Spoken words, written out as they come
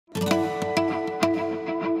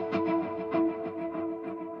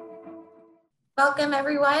Welcome,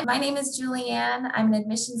 everyone. My name is Julianne. I'm an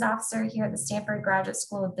admissions officer here at the Stanford Graduate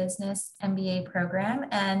School of Business MBA program,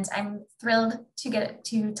 and I'm thrilled to get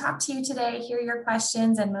to talk to you today, hear your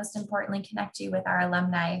questions, and most importantly, connect you with our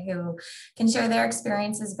alumni who can share their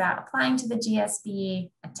experiences about applying to the GSB,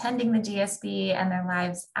 attending the GSB, and their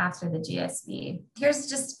lives after the GSB. Here's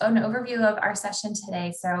just an overview of our session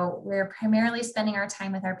today. So we're primarily spending our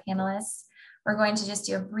time with our panelists. We're going to just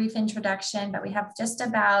do a brief introduction, but we have just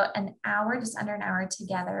about an hour, just under an hour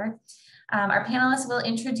together. Our panelists will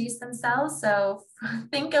introduce themselves, so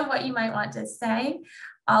think of what you might want to say.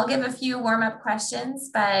 I'll give a few warm-up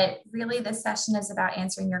questions, but really this session is about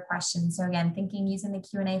answering your questions. So again, thinking using the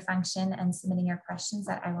Q&A function and submitting your questions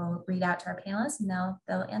that I will read out to our panelists and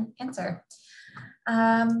they'll answer.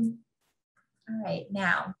 All right,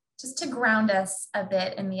 now, just to ground us a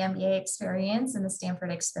bit in the MBA experience and the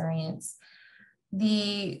Stanford experience.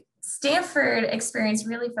 The Stanford experience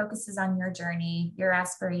really focuses on your journey, your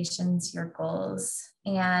aspirations, your goals,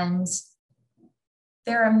 and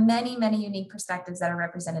there are many, many unique perspectives that are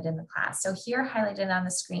represented in the class. So here highlighted on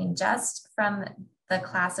the screen, just from the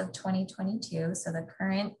class of 2022, so the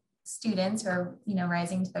current students who are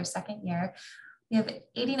rising to their second year, we have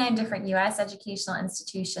 89 different US educational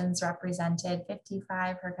institutions represented,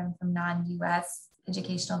 55 are coming from non-US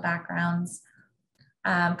educational backgrounds.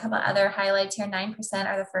 A couple other highlights here, 9%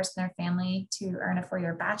 are the first in their family to earn a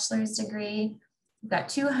four-year bachelor's degree. We've got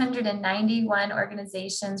 291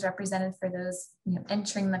 organizations represented for those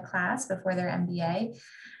entering the class before their MBA.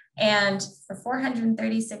 And for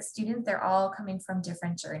 436 students, they're all coming from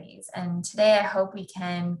different journeys. And today I hope we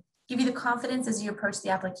can give you the confidence as you approach the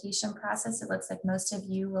application process. It looks like most of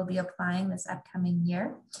you will be applying this upcoming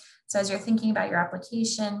year. So as you're thinking about your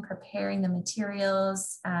application, preparing the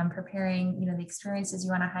materials, preparing the experiences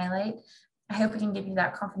you want to highlight, I hope we can give you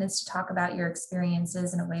that confidence to talk about your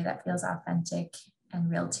experiences in a way that feels authentic and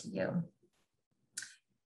real to you.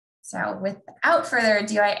 So without further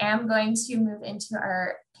ado, I am going to move into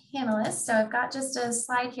our panelists. So I've got just a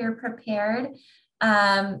slide here prepared,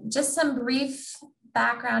 just some brief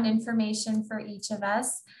background information for each of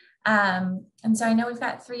us. And so I know we've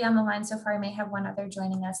got three on the line so far. I may have one other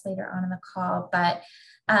joining us later on in the call, but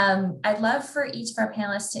I'd love for each of our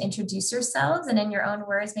panelists to introduce yourselves and in your own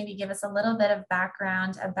words, maybe give us a little bit of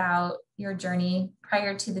background about your journey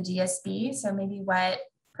prior to the GSB. So maybe what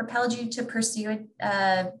propelled you to pursue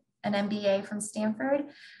an MBA from Stanford,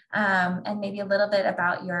 and maybe a little bit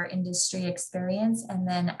about your industry experience. And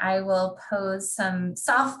then I will pose some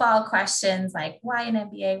softball questions like why an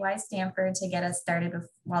MBA, why Stanford, to get us started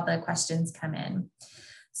while the questions come in.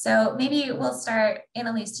 So maybe we'll start,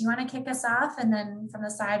 Annalise, do you want to kick us off? And then from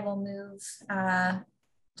the side, we'll move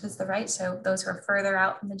to the right. So those who are further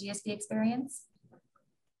out from the GSB experience.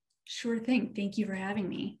 Sure thing. Thank you for having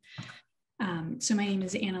me. So my name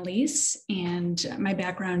is Annalise, and my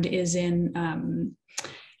background is in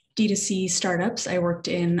D2C startups. I worked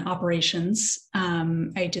in operations.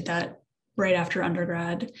 I did that right after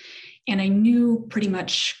undergrad, and I knew pretty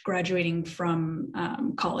much graduating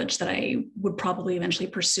from college that I would probably eventually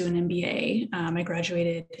pursue an MBA. I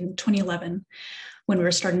graduated in 2011 when we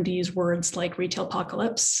were starting to use words like retail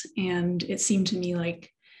apocalypse, and it seemed to me like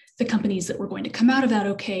the companies that were going to come out of that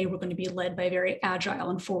were going to be led by very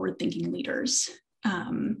agile and forward-thinking leaders.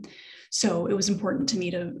 So it was important to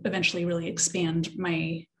me to eventually really expand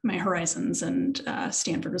my horizons, and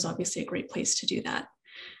Stanford was obviously a great place to do that.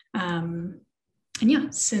 And yeah,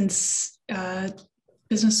 since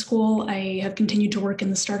business school, I have continued to work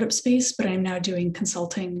in the startup space, but I'm now doing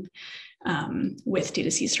consulting with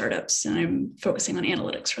D2C startups, and I'm focusing on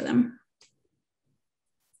analytics for them.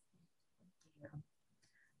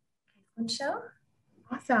 Funcho?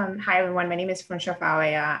 Awesome. Hi, everyone. My name is Funcho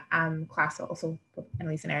Fawaya. I'm class also with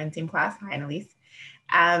Annalise and Aaron, same class. Hi, Annalise.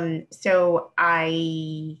 So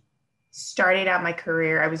I started out my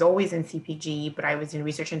career, I was always in CPG, but I was in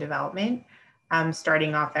research and development,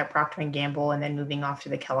 starting off at Procter & Gamble and then moving off to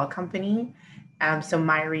the Kellogg Company. So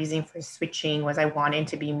my reason for switching was I wanted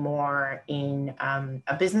to be more in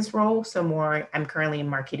a business role. So I'm currently in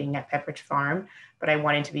marketing at Pepperidge Farm, but I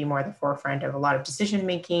wanted to be more at the forefront of a lot of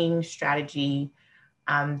decision-making, strategy,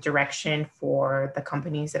 direction for the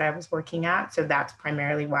companies that I was working at. So that's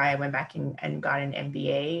primarily why I went back and got an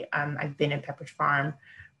MBA. I've been at Pepperidge Farm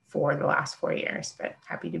for the last 4 years, but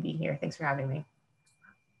happy to be here. Thanks for having me.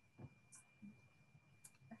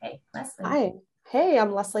 Okay, Leslie. Hi. Hey,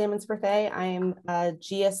 I'm Leslie Emmons-Berthet. I am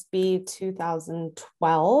GSB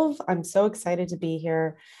 2012. I'm so excited to be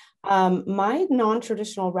here. My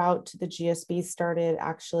non-traditional route to the GSB started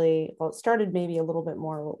it started maybe a little bit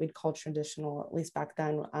more what we'd call traditional, at least back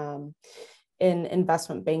then. in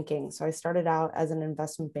investment banking. So I started out as an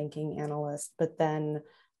investment banking analyst, but then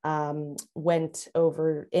went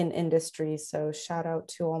over in industry. So shout out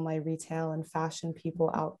to all my retail and fashion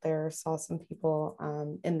people out there. Saw some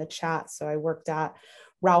people in the chat. So I worked at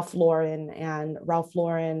Ralph Lauren, and Ralph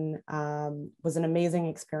Lauren was an amazing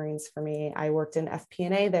experience for me. I worked in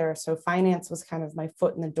FP&A there. So finance was kind of my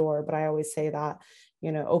foot in the door, but I always say that,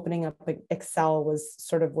 you know, opening up Excel was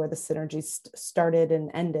sort of where the synergy started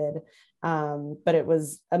and ended. But it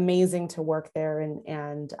was amazing to work there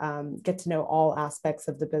and get to know all aspects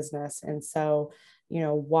of the business. And so, you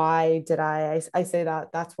know, why did I say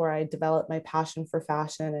that that's where I developed my passion for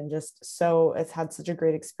fashion, and just so it's had such a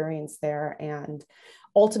great experience there, and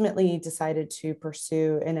ultimately decided to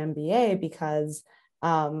pursue an MBA because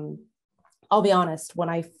I'll be honest, when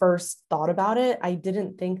I first thought about it, I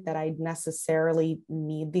didn't think that I'd necessarily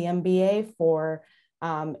need the MBA for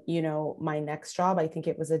you know, my next job. I think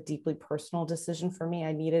it was a deeply personal decision for me.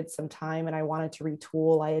 I needed some time and I wanted to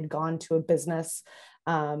retool. I had gone to a business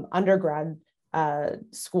undergrad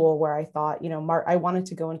school where I thought, you know, I wanted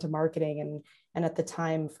to go into marketing, and at the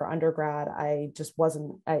time for undergrad, I just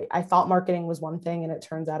wasn't, I thought marketing was one thing and it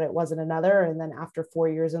turns out it wasn't another. And then after 4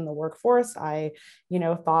 years in the workforce, I, you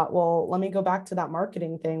know, thought, well, let me go back to that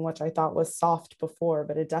marketing thing, which I thought was soft before,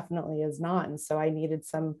 but it definitely is not. And so I needed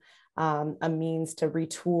some a means to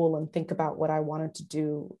retool and think about what I wanted to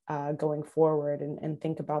do going forward, and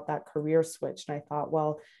think about that career switch. And I thought,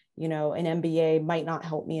 well, you know, an MBA might not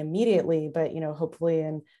help me immediately, but, you know, hopefully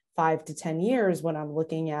in 5 to 10 years, when I'm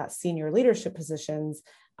looking at senior leadership positions,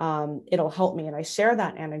 it'll help me. And I share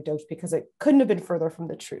that anecdote because it couldn't have been further from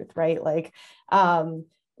the truth, right? Like,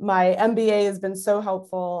 my MBA has been so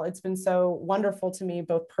helpful. It's been so wonderful to me,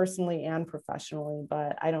 both personally and professionally,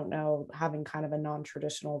 but I don't know, having kind of a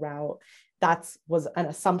non-traditional route, that was an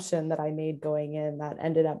assumption that I made going in that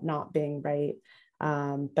ended up not being right.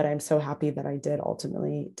 But I'm so happy that I did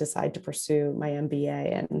ultimately decide to pursue my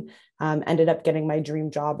MBA, and ended up getting my dream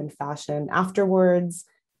job in fashion afterwards.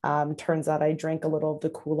 Turns out I drank a little of the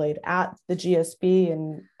Kool-Aid at the GSB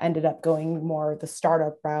and ended up going more the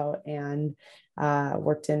startup route, and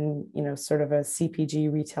worked in, you know, sort of a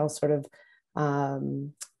CPG retail sort of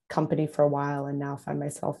company for a while, and now find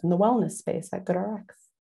myself in the wellness space at GoodRx.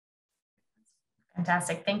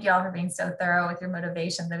 Fantastic. Thank you all for being so thorough with your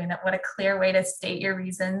motivations. I mean, what a clear way to state your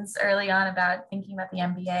reasons early on about thinking about the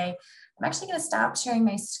MBA. I'm actually going to stop sharing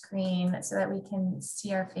my screen so that we can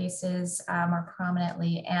see our faces more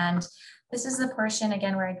prominently. And this is the portion,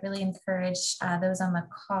 again, where I'd really encourage those on the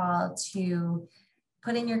call to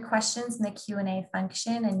put in your questions in the Q&A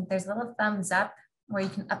function. And there's a little thumbs up where you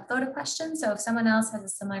can upload a question. So if someone else has a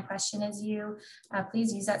similar question as you,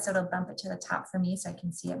 please use that so it'll bump it to the top for me so I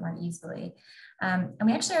can see it more easily. And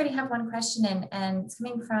we actually already have one question in, and it's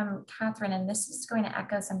coming from Catherine, and this is going to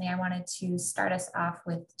echo something I wanted to start us off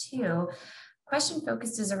with too. Question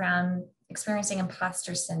focuses around experiencing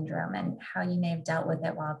imposter syndrome and how you may have dealt with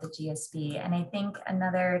it while at the GSB. And I think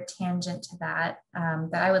another tangent to that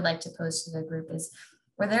that I would like to pose to the group is,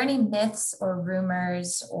 were there any myths or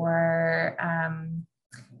rumors or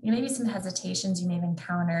maybe some hesitations you may have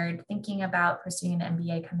encountered thinking about pursuing an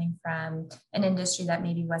MBA coming from an industry that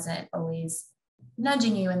maybe wasn't always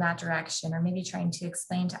nudging you in that direction, or maybe trying to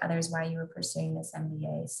explain to others why you were pursuing this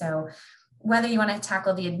MBA? So whether you want to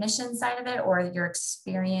tackle the admission side of it or your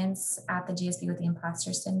experience at the GSB with the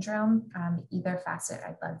imposter syndrome, either facet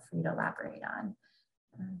I'd love for you to elaborate on.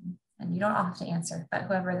 And you don't all have to answer, but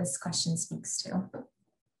whoever this question speaks to.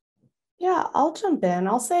 Yeah, I'll jump in.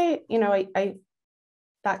 I'll say, you know,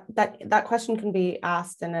 that question can be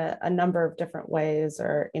asked in a number of different ways,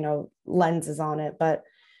 or, you know, lenses on it. But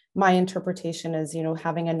my interpretation is, you know,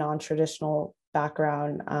 having a non-traditional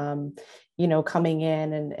background, you know, coming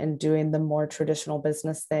in and doing the more traditional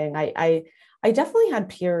business thing. I definitely had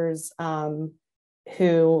peers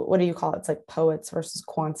who, what do you call it? It's like poets versus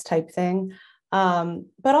quants type thing.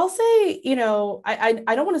 But I'll say, you know, I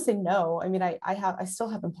don't want to say no. I mean, I still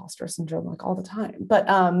have imposter syndrome like all the time, but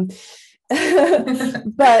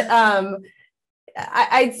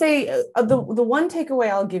I'd say the one takeaway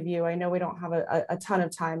I'll give you, I know we don't have a ton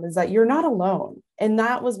of time, is that you're not alone. And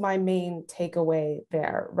that was my main takeaway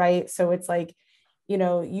there, right? So it's like, you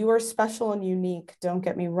know, you are special and unique, don't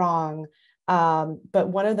get me wrong. But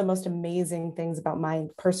one of the most amazing things about my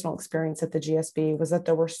personal experience at the GSB was that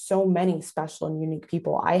there were so many special and unique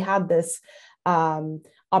people. I had this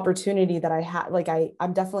opportunity that I had, like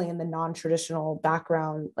I'm definitely in the non-traditional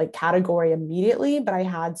background like category immediately, but I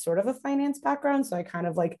had sort of a finance background. So I kind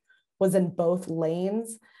of like was in both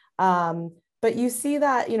lanes. But you see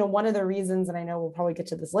that, one of the reasons, and I know we'll probably get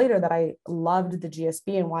to this later, that I loved the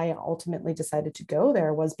GSB and why I ultimately decided to go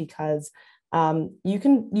there was because you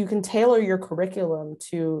can tailor your curriculum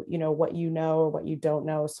to, what you know or what you don't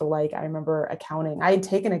know. So like, I remember accounting, I had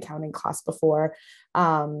taken accounting class before.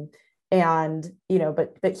 And,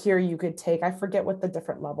 but here you could take, I forget what the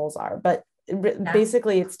different levels are, but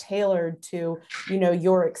basically it's tailored to,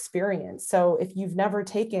 your experience. So if you've never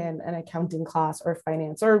taken an accounting class or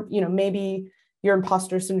finance, or, maybe your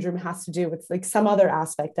imposter syndrome has to do with like some other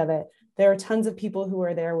aspect of it, there are tons of people who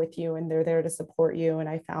are there with you and they're there to support you. And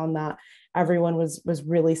I found that everyone was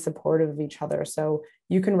really supportive of each other. So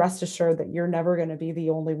you can rest assured that you're never going to be the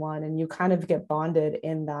only one. And you kind of get bonded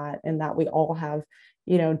in that we all have,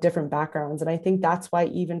 different backgrounds. And I think that's why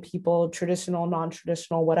even people, traditional,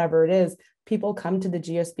 non-traditional, whatever it is, people come to the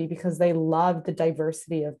GSB because they love the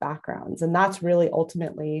diversity of backgrounds. And that's really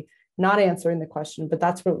ultimately not answering the question, but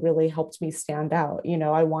that's what really helped me stand out.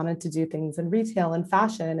 I wanted to do things in retail and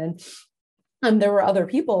fashion, and there were other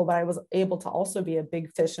people, but I was able to also be a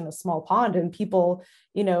big fish in a small pond. And people,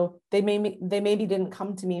 they maybe didn't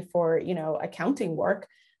come to me for, accounting work.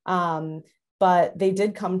 But they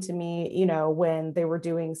did come to me, when they were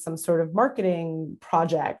doing some sort of marketing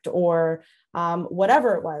project or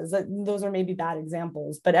whatever it was. Those are maybe bad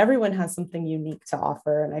examples, but everyone has something unique to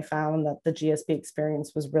offer. And I found that the GSB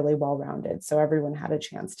experience was really well-rounded. So everyone had a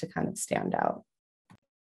chance to kind of stand out.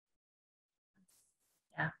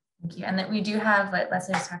 Yeah, thank you. And that we do have, like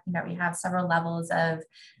Leslie was talking about, we have several levels of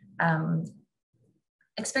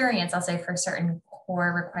experience, I'll say, for certain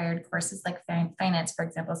core required courses like finance, for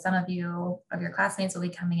example. Some of your classmates will be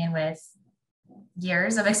coming in with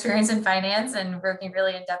years of experience in finance and working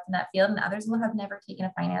really in depth in that field, and others will have never taken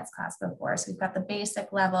a finance class before. So we've got the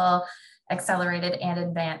basic level, accelerated, and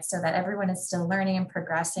advanced, so that everyone is still learning and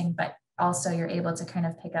progressing, but also you're able to kind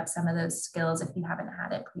of pick up some of those skills if you haven't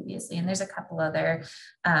had it previously. And there's a couple other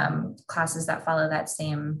classes that follow that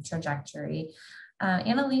same trajectory.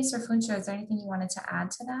 Annalise or Funcho, is there anything you wanted to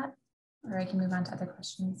add to that? Or I can move on to other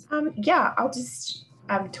questions. Yeah,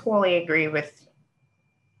 I totally agree with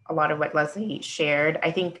a lot of what Leslie shared.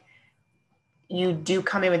 I think you do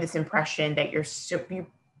come in with this impression that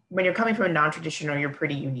when you're coming from a non-traditional, you're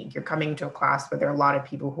pretty unique. You're coming to a class where there are a lot of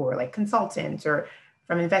people who are like consultants or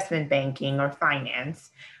from investment banking or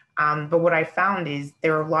finance. But what I found is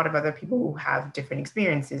there are a lot of other people who have different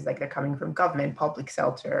experiences, like they're coming from government, public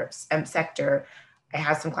sector. I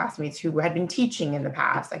have some classmates who had been teaching in the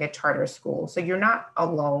past, like at charter school. So you're not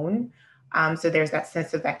alone. So there's that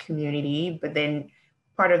sense of that community, but then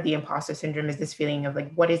part of the imposter syndrome is this feeling of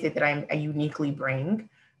like, what is it that I uniquely bring?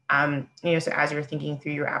 So as you're thinking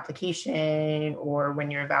through your application or when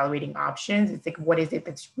you're evaluating options, it's like, what is it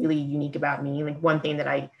that's really unique about me? Like one thing that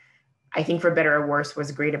I think for better or worse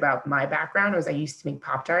was great about my background was I used to make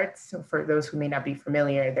Pop-Tarts. So for those who may not be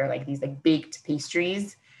familiar, they're like these like baked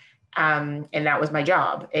pastries. And that was my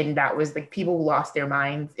job. And that was like people lost their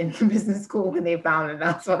minds in the business school when they found that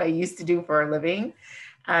that's what I used to do for a living.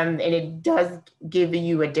 And it does give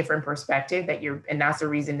you a different perspective and that's the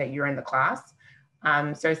reason that you're in the class.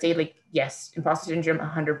 So I say like, yes, imposter syndrome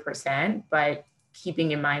 100%, but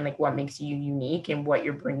keeping in mind like what makes you unique and what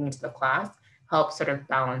you're bringing to the class helps sort of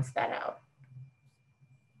balance that out.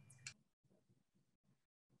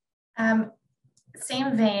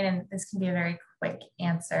 Same vein, and this can be a very quick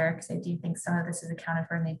answer because I do think some of this is accounted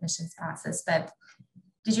for in the admissions process, but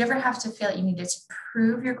did you ever have to feel that you needed to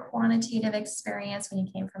prove your quantitative experience when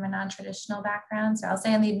you came from a non-traditional background? So I'll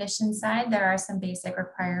say on the admissions side, there are some basic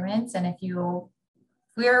requirements, and if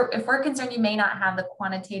we're concerned you may not have the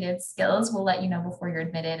quantitative skills, we'll let you know before you're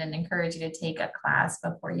admitted and encourage you to take a class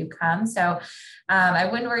before you come. So I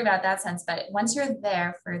wouldn't worry about that sense, but once you're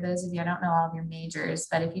there, for those of you, I don't know all of your majors,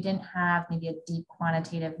 but if you didn't have maybe a deep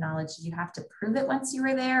quantitative knowledge, did you have to prove it once you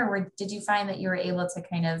were there? Or did you find that you were able to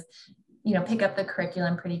kind of, pick up the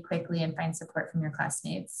curriculum pretty quickly and find support from your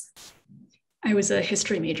classmates? I was a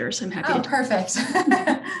history major, so I'm happy. Oh, perfect.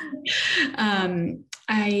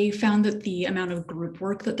 I found that the amount of group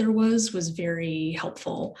work that there was very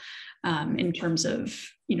helpful in terms of,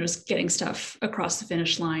 just getting stuff across the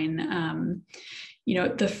finish line.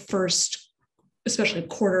 The first, especially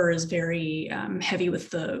quarter, is very heavy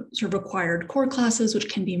with the sort of required core classes,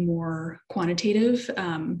 which can be more quantitative.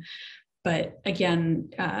 But again,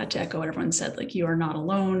 to echo what everyone said, like you are not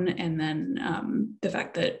alone. And then the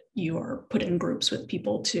fact that you are put in groups with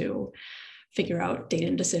people to figure out data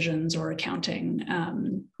and decisions or accounting,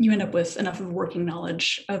 you end up with enough of working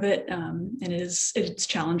knowledge of it. And it's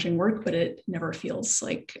challenging work, but it never feels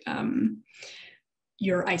like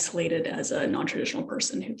you're isolated as a non-traditional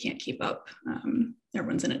person who can't keep up.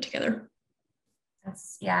 Everyone's in it together.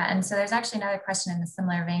 Yeah. And so there's actually another question in a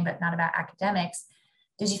similar vein, but not about academics.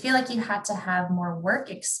 Did you feel like you had to have more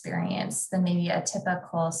work experience than maybe a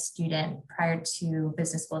typical student prior to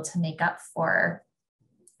business school to make up for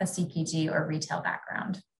a CPG or retail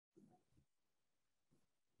background?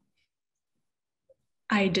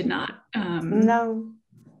 I did not. No.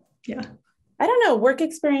 Yeah. I don't know. Work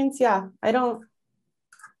experience. Yeah. I don't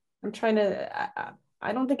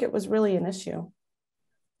think it was really an issue.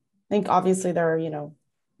 I think obviously there are,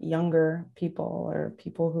 younger people or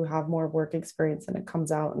people who have more work experience and it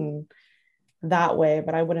comes out in that way,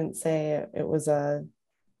 but I wouldn't say it was a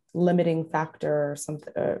limiting factor or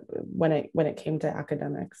something when it came to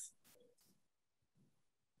academics.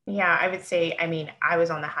 Yeah, I would say, I was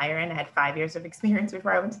on the higher end. I had 5 years of experience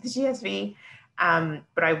before I went to the GSB.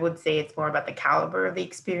 But I would say it's more about the caliber of the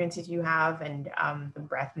experiences you have and the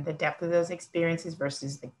breadth and the depth of those experiences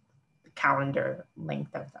versus the calendar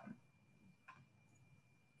length of them.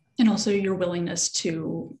 And also your willingness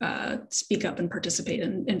to speak up and participate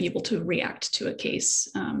and be able to react to a case.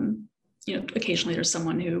 Occasionally there's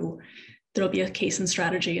someone who there'll be a case and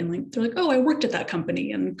strategy and they're like, oh, I worked at that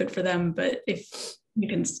company and good for them. But if you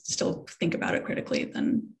can still think about it critically,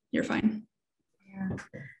 then you're fine. Yeah.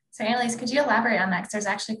 So Annalise, could you elaborate on that? Because there's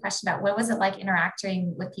actually a question about what was it like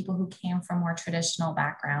interacting with people who came from more traditional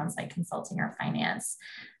backgrounds like consulting or finance?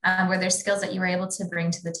 Were there skills that you were able to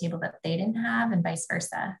bring to the table that they didn't have and vice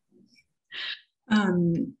versa?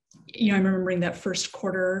 I'm remembering that first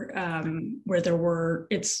quarter where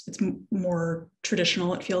it's more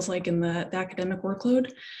traditional, it feels like, in the academic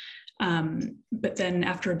workload. But then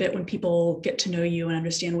after a bit, when people get to know you and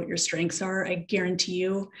understand what your strengths are, I guarantee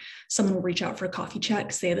you someone will reach out for a coffee chat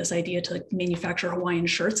because they have this idea to manufacture Hawaiian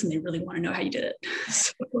shirts and they really want to know how you did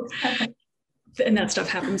it. And that stuff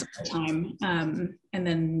happens all the time. And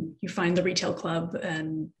then you find the retail club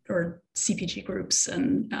or CPG groups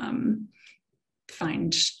and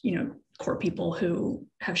find, core people who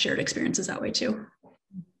have shared experiences that way too.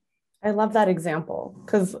 I love that example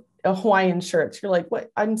because a Hawaiian shirts, you're like,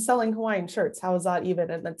 what? I'm selling Hawaiian shirts. How is that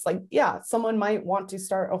even? And it's like, yeah, someone might want to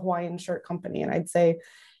start a Hawaiian shirt company. And I'd say,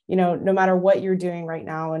 no matter what you're doing right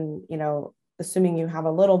now, and, assuming you have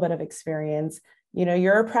a little bit of experience,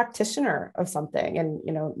 you're a practitioner of something. And,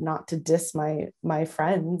 not to diss my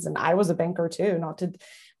friends, and I was a banker too, not to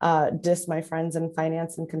diss my friends in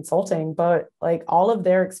finance and consulting, but like all of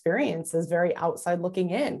their experience is very outside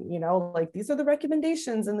looking in, like these are the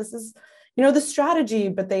recommendations and this is, the strategy,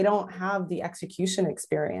 but they don't have the execution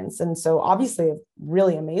experience. And so obviously a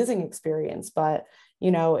really amazing experience, but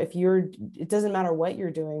it doesn't matter what you're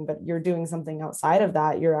doing, but you're doing something outside of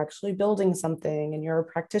that, you're actually building something and you're a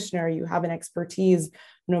practitioner, you have an expertise,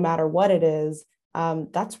 no matter what it is,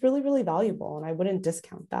 that's really, really valuable. And I wouldn't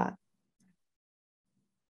discount that.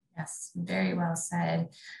 Yes, very well said.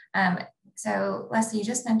 So Leslie, you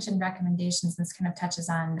just mentioned recommendations. This kind of touches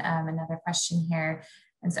on another question here.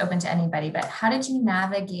 It's open to anybody, but how did you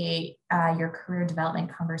navigate your career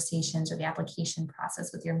development conversations or the application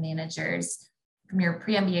process with your managers from your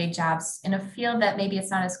pre-MBA jobs in a field that maybe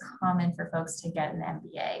it's not as common for folks to get an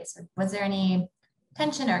MBA? So was there any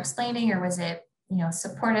tension or explaining, or was it,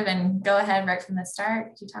 supportive and go ahead right from the start?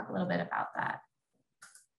 Could you talk a little bit about that?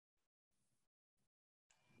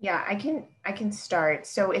 Yeah, I can start.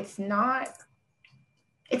 So it's not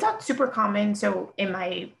super common. So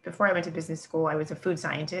before I went to business school, I was a food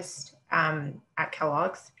scientist at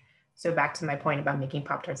Kellogg's. So back to my point about making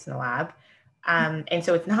Pop-Tarts in the lab. And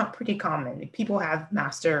so it's not pretty common. Like, people have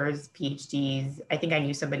masters, PhDs. I think I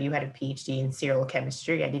knew somebody who had a PhD in cereal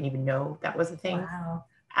chemistry. I didn't even know that was a thing.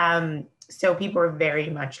 Wow. So people are very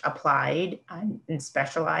much applied and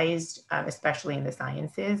specialized, especially in the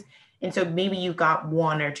sciences. And so maybe you got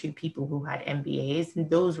one or two people who had MBAs, and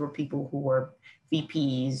those were people who were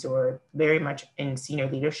VPs or very much in senior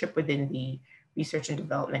leadership within the research and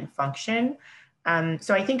development function.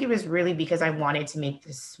 So I think it was really because I wanted to make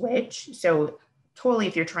the switch. So totally,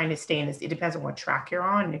 if you're trying to stay in this, it depends on what track you're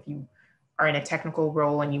on. If you are in a technical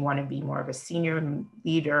role and you want to be more of a senior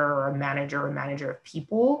leader or a manager of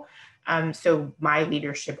people. So my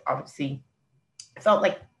leadership obviously felt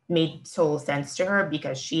like made total sense to her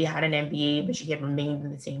because she had an MBA, but she had remained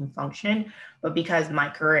in the same function. But because my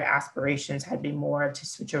career aspirations had been more to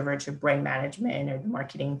switch over to brand management or the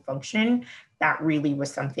marketing function, that really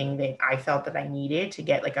was something that I felt that I needed to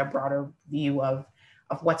get like a broader view of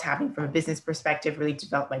what's happening from a business perspective, really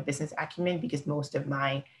develop my business acumen, because most of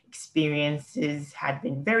my experiences had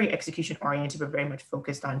been very execution oriented, but very much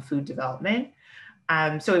focused on food development.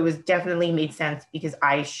 So it was definitely made sense because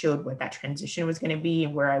I showed what that transition was going to be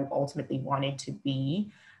and where I ultimately wanted to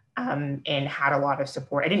be. and had a lot of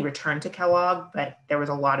support. I didn't return to Kellogg, but there was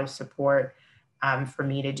a lot of support for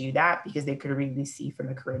me to do that because they could really see from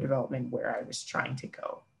the career development where I was trying to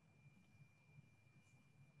go.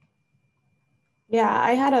 Yeah,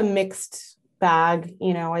 I had a mixed bag,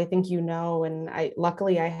 I think, and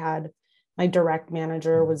luckily I had my direct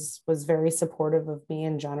manager was very supportive of me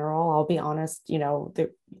in general. I'll be honest, there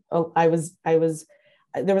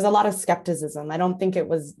was a lot of skepticism. I don't think it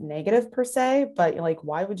was negative per se, but like,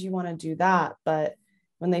 why would you want to do that? But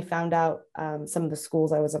when they found out some of the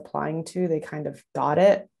schools I was applying to, they kind of got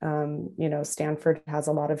it. Stanford has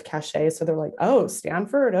a lot of cachet. So they're like, oh,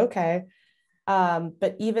 Stanford, okay.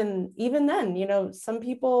 But even then, some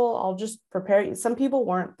people, I'll just prepare you. Some people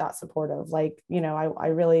weren't that supportive. Like,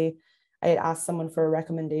 I had asked someone for a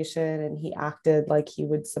recommendation and he acted like he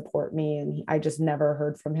would support me, and I just never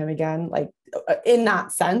heard from him again. Like in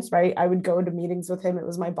that sense, right? I would go to meetings with him. It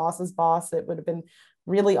was my boss's boss. It would have been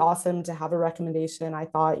really awesome to have a recommendation. I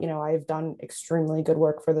thought, I've done extremely good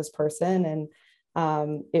work for this person.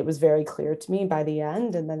 And it was very clear to me by the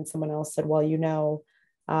end. And then someone else said, well,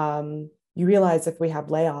 you realize if we have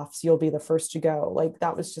layoffs, you'll be the first to go. Like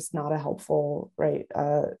that was just not a helpful, right,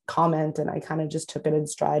 comment. And I kind of just took it in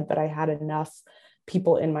stride, but I had enough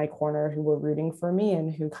people in my corner who were rooting for me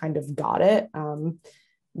and who kind of got it,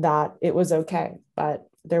 that it was okay. But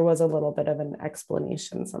there was a little bit of an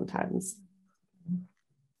explanation sometimes.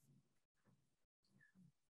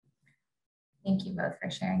 Thank you both for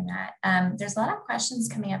sharing that. There's a lot of questions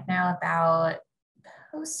coming up now about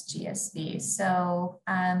post GSB. So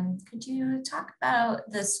could you talk about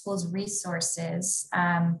the school's resources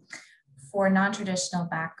for non-traditional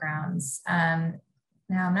backgrounds? Now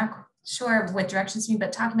I'm not sure what directions to me,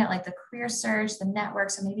 but talking about like the career search, the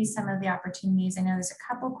networks, or maybe some of the opportunities. I know there's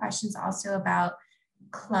a couple questions also about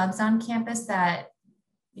clubs on campus that,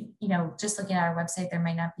 just looking at our website, there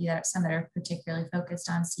might not be some that are particularly focused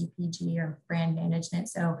on CPG or brand management.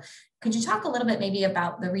 So could you talk a little bit maybe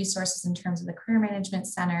about the resources in terms of the Career Management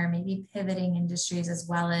Center, maybe pivoting industries, as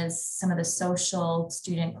well as some of the social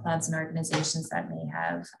student clubs and organizations that may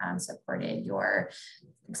have supported your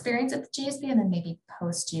experience at the GSB, and then maybe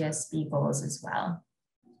post GSB goals as well?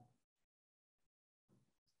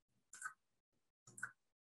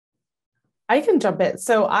 I can jump in.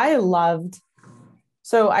 So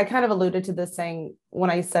I kind of alluded to this saying when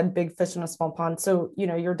I said big fish in a small pond. So,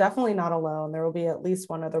 you're definitely not alone. There will be at least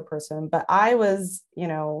one other person, but I was,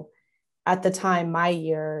 at the time, my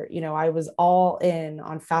year, I was all in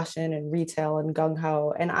on fashion and retail and gung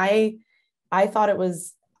ho. And I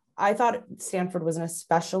thought Stanford was an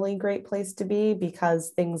especially great place to be because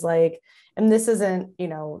things like, and this isn't,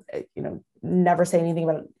 never say anything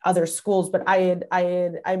about other schools, but I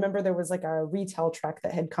remember there was like a retail trek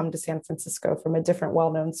that had come to San Francisco from a different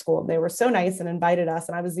well-known school. They were so nice and invited us.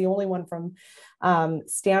 And I was the only one from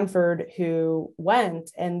Stanford who went,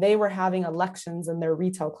 and they were having elections in their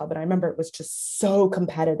retail club. And I remember it was just so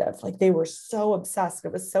competitive. Like they were so obsessed.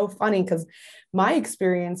 It was so funny because my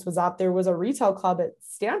experience was that there was a retail club at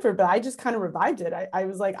Stanford, but I just kind of revived it. I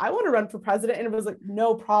was like, I want to run for president. And it was like,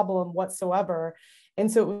 no problem whatsoever. And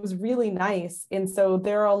so it was really nice. And so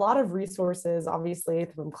there are a lot of resources, obviously,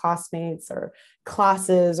 from classmates or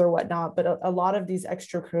classes or whatnot, but a lot of these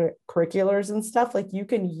extracurriculars and stuff, like you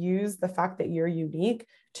can use the fact that you're unique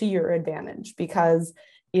to your advantage because,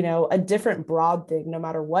 a different broad thing, no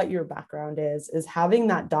matter what your background is having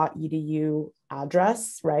that .edu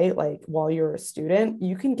address, right? Like while you're a student,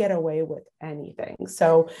 you can get away with anything.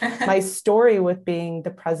 So my story with being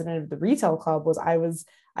the president of the retail club was I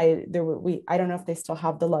don't know if they still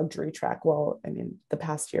have the luxury track. Well, I mean, the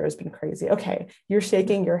past year has been crazy. Okay, you're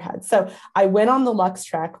shaking your head. So I went on the Lux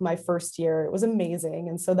track my first year. It was amazing.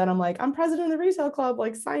 And so then I'm like, I'm president of the retail club,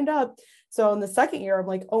 like signed up. So in the second year, I'm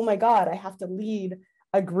like, oh my God, I have to lead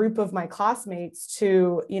a group of my classmates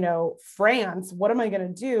to, France. What am I going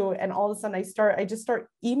to do? And all of a sudden I just start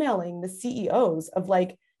emailing the CEOs of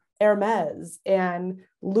like Hermes and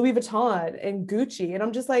Louis Vuitton and Gucci. And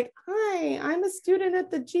I'm just like, hi, I'm a student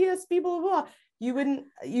at the GSB, blah, blah, blah.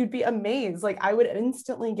 You'd be amazed. Like I would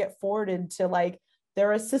instantly get forwarded to like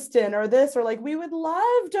their assistant or this, or like, we would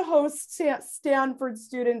love to host Stanford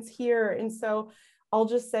students here. And so I'll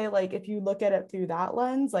just say, like, if you look at it through that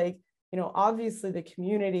lens, like, obviously the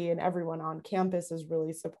community and everyone on campus is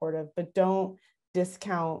really supportive, but don't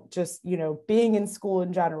discount just, being in school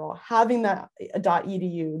in general, having that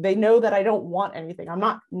 .edu. They know that I don't want anything. I'm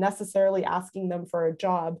not necessarily asking them for a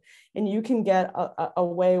job, and you can get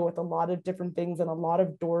away with a lot of different things and a lot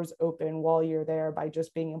of doors open while you're there by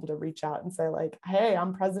just being able to reach out and say like, hey,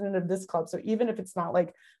 I'm president of this club. So even if it's not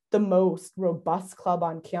like the most robust club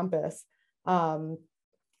on campus,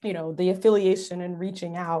 you know, the affiliation and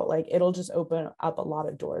reaching out, like it'll just open up a lot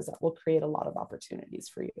of doors that will create a lot of opportunities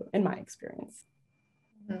for you, in my experience.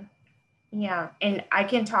 Mm-hmm. Yeah, and I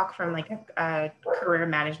can talk from like a career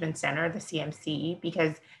management center, the CMC,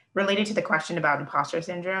 because related to the question about imposter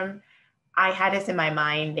syndrome, I had this in my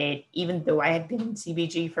mind that even though I had been in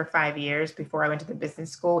CPG for 5 years before I went to the business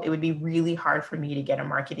school, it would be really hard for me to get a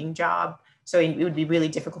marketing job. So it would be really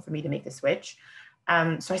difficult for me to make the switch.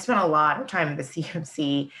 So I spent a lot of time in the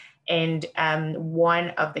CMC, and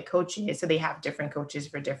one of the coaches, so they have different coaches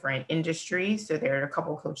for different industries. So there are a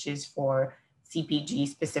couple of coaches for CPG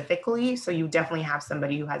specifically. So you definitely have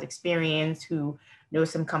somebody who has experience, who knows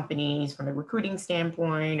some companies from a recruiting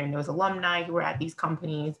standpoint, or knows alumni who are at these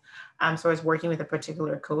companies. So I was working with a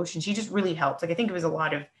particular coach, and she just really helped. Like, I think it was a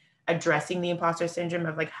lot of addressing the imposter syndrome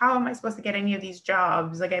of like, how am I supposed to get any of these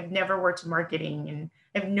jobs? Like, I've never worked in marketing and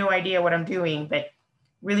I have no idea what I'm doing, but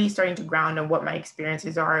really starting to ground on what my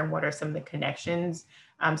experiences are and what are some of the connections,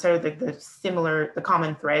 sort of the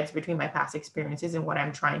common threads between my past experiences and what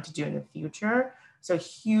I'm trying to do in the future. So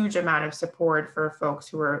huge amount of support for folks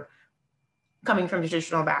who are coming from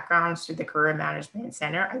traditional backgrounds to the Career Management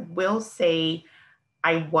Center. I will say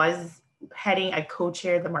I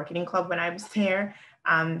co-chaired the marketing club when I was there.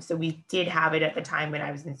 So we did have it at the time when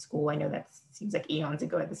I was in school. I know that seems like eons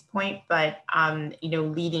ago at this point, but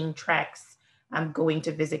leading treks, going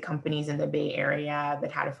to visit companies in the Bay Area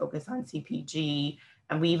that had a focus on CPG.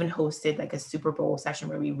 And we even hosted like a Super Bowl session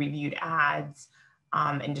where we reviewed ads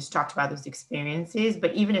and just talked about those experiences.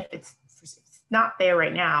 But even if it's not there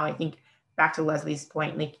right now, I think back to Leslie's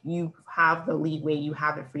point, like you have the leeway, you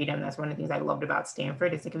have the freedom. That's one of the things I loved about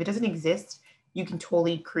Stanford. It's like, if it doesn't exist, you can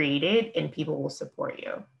totally create it and people will support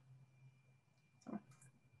you. So.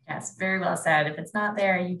 Yes, very well said. If it's not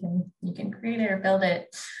there, you can create it or build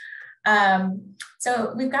it.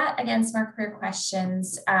 So we've got, again, some more career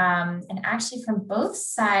questions, and actually from both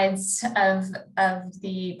sides of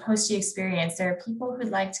the post-U experience. There are people who'd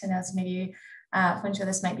like to know, so maybe Funcho,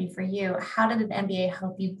 this might be for you. How did an MBA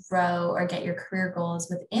help you grow or get your career goals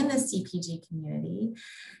within the CPG community?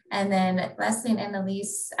 And then Leslie and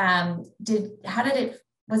Annalise,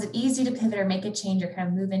 was it easy to pivot or make a change or kind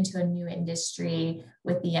of move into a new industry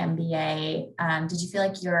with the MBA? Did you feel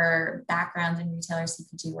like your backgrounds in retail or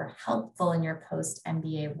CPG were helpful in your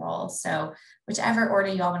post-MBA role? So whichever order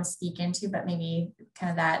you all want to speak into, but maybe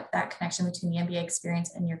kind of that connection between the MBA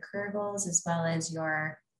experience and your career goals, as well as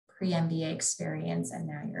your pre-MBA experience and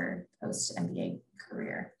now your post-MBA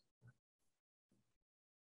career.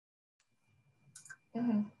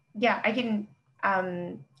 Mm-hmm. Yeah, I can.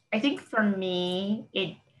 I think for me,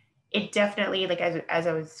 it definitely, like as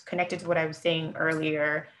I was connected to what I was saying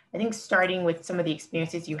earlier, I think starting with some of the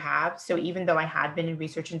experiences you have. So even though I had been in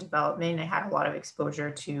research and development, I had a lot of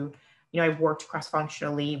exposure to, I worked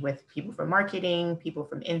cross-functionally with people from marketing, people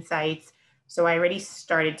from insights. So I already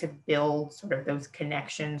started to build sort of those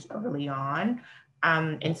connections early on.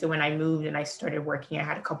 And so when I moved and I started working, I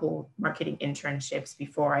had a couple marketing internships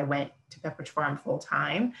before I went to Pepperidge Farm full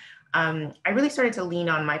time. I really started to lean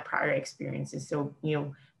on my prior experiences. So,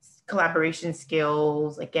 collaboration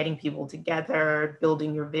skills, like getting people together,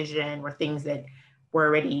 building your vision, were things that were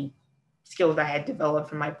already skills I had developed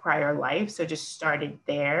from my prior life. So just started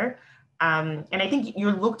there. And I think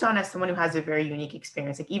you're looked on as someone who has a very unique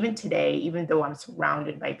experience. Like even today, even though I'm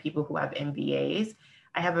surrounded by people who have MBAs,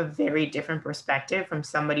 I have a very different perspective from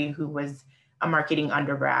somebody who was a marketing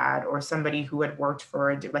undergrad or somebody who had worked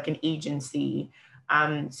for like an agency.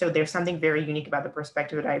 So there's something very unique about the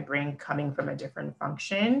perspective that I bring coming from a different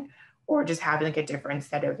function, or just having like a different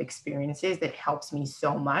set of experiences that helps me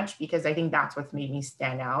so much, because I think that's what's made me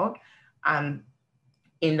stand out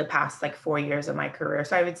in the past like 4 years of my career.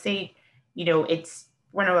 So I would say, it's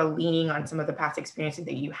one of leaning on some of the past experiences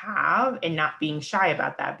that you have and not being shy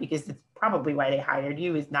about that, because it's probably why they hired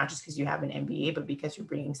you, is not just because you have an MBA, but because you're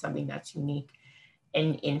bringing something that's unique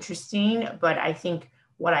and interesting. But I think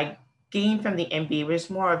what I gained from the MBA was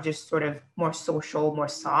more of just sort of more social, more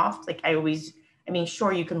soft. Like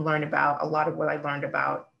sure, you can learn about a lot of what I learned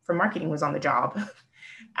about from marketing was on the job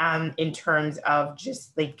in terms of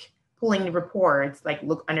just like pulling the reports, like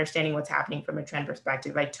understanding what's happening from a trend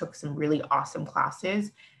perspective. I took some really awesome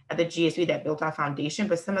classes at the GSB that built our foundation,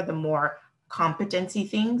 but some of the more competency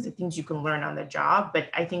things, the things you can learn on the job. But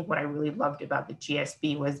I think what I really loved about the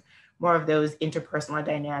GSB was more of those interpersonal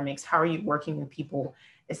dynamics. How are you working with people,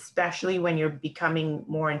 especially when you're becoming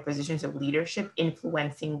more in positions of leadership,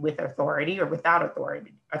 influencing with authority or without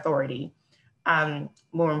authority,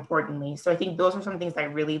 more importantly. So I think those are some things I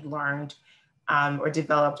really learned or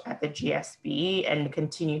developed at the GSB and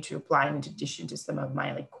continue to apply in addition to some of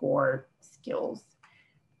my like core skills.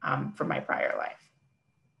 from my prior life.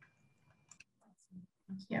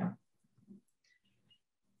 Thank you.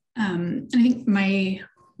 I think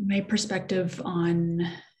my perspective on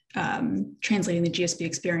translating the GSB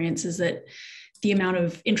experience is that the amount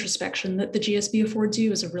of introspection that the GSB affords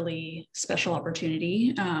you is a really special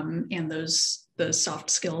opportunity, and those soft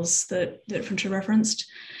skills that Francia referenced.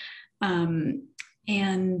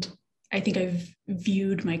 And I think I've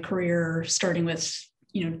viewed my career starting with,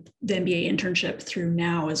 the MBA internship through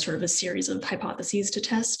now as sort of a series of hypotheses to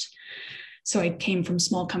test. So I came from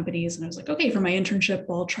small companies and I was like, okay, for my internship,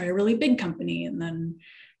 I'll try a really big company. And then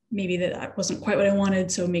maybe that wasn't quite what I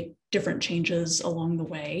wanted. So make different changes along the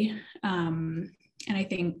way. And I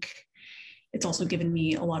think it's also given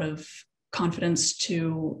me a lot of confidence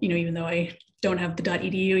to, even though I don't have the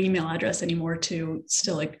 .edu email address anymore, to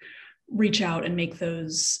still like reach out and make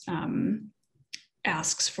those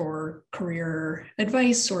asks for career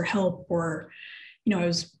advice or help, or, I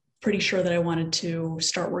was pretty sure that I wanted to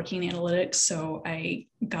start working in analytics. So I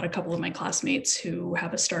got a couple of my classmates who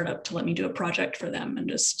have a startup to let me do a project for them and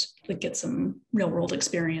just like get some real world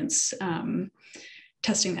experience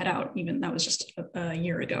testing that out. Even that was just a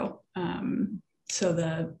year ago. So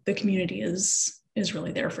the community is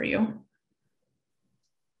really there for you.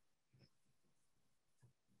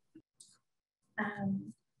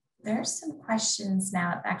 There's some questions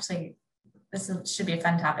now. Actually, should be a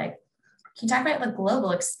fun topic. Can you talk about the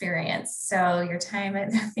global experience? So your time, I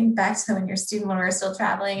think back to when you're a student, when we were still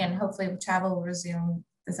traveling, and hopefully travel will resume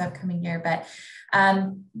this upcoming year. But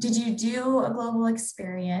did you do a global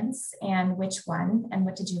experience, and which one, and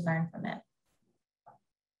what did you learn from it?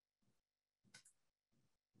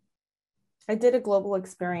 I did a global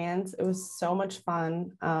experience. It was so much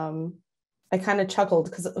fun. I kind of chuckled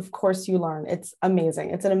because of course you learn. It's amazing.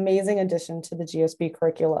 It's an amazing addition to the GSB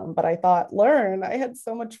curriculum, but I thought I had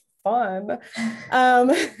so much fun.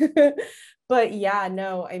 But yeah,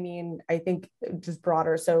 no, I mean, I think just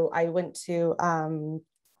broader. So I went to, oh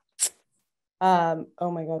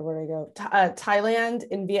my God, where did I go? Thailand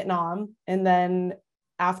and Vietnam. And then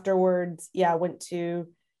afterwards, I went to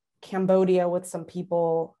Cambodia with some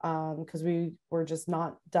people because we were just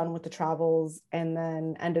not done with the travels, and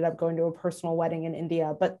then ended up going to a personal wedding in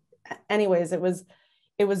India. But anyways, it was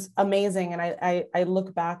amazing. And I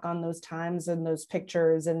look back on those times and those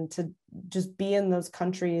pictures, and to just be in those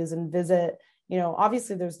countries and visit,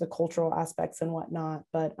 obviously there's the cultural aspects and whatnot,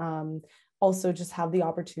 but also just have the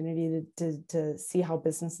opportunity to see how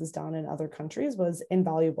business is done in other countries was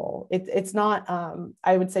invaluable. It's not,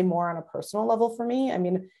 I would say, more on a personal level for me. I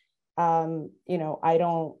mean, I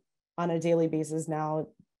don't on a daily basis now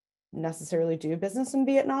necessarily do business in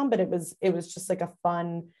Vietnam, but it was just like a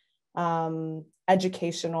fun,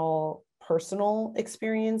 educational, personal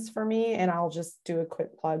experience for me. And I'll just do a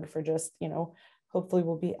quick plug for just, hopefully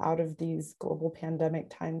we'll be out of these global pandemic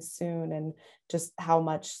times soon, and just how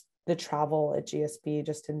much the travel at GSB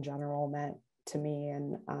just in general meant to me.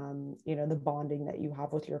 And, the bonding that you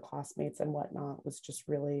have with your classmates and whatnot was just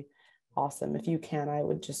really awesome. If you can, I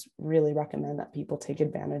would just really recommend that people take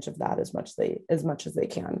advantage of that as much as they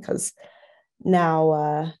can, because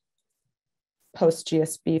now post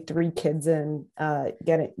GSB, 3 kids in,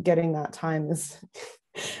 getting that time is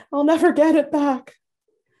I'll never get it back.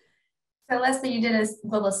 So Leslie, you did a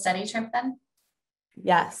global study trip then?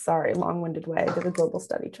 Yes, sorry, long-winded way. I did a global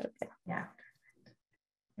study trip. Yeah.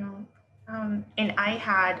 And I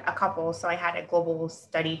had a couple. So I had a global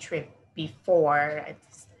study trip before.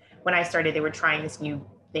 When I started, they were trying this new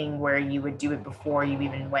thing where you would do it before you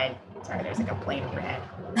even went. Sorry, there's like a plane overhead.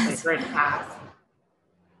 It's for it to pass.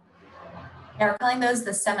 Yeah, we're calling those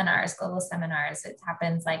the seminars, global seminars. It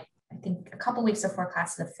happens I think a couple weeks before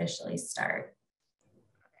classes officially start.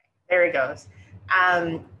 There it goes.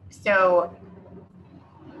 So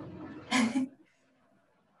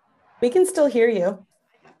We can still hear you.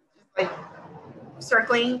 Like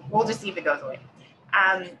circling, we'll just see if it goes away.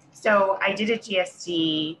 So I did a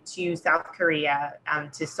GST to South Korea,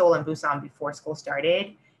 to Seoul and Busan before school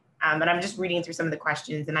started. And I'm just reading through some of the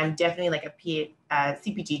questions, and I'm definitely like a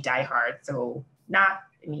CPG diehard. So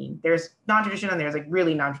there's non-traditional and there's like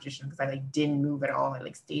really non-traditional, because I didn't move at all.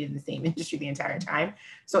 I stayed in the same industry the entire time.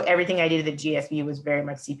 So everything I did at the GSB was very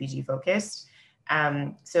much CPG focused.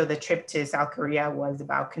 So the trip to South Korea was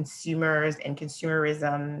about consumers and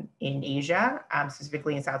consumerism in Asia,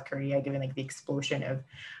 specifically in South Korea, given the explosion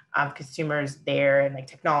of consumers there and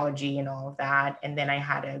technology and all of that. And then I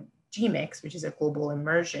had a GMIX, which is a global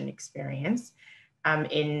immersion experience,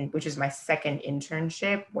 which is my second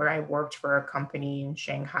internship, where I worked for a company in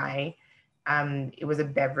Shanghai. It was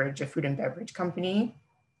a food and beverage company,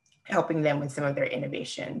 helping them with some of their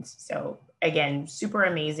innovations. So again, super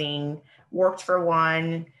amazing, worked for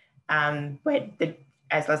one, but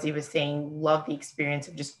as Leslie was saying, love the experience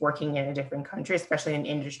of just working in a different country, especially in an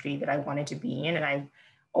industry that I wanted to be in. And I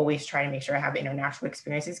always try to make sure I have international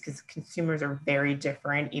experiences because consumers are very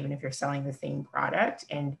different, even if you're selling the same product.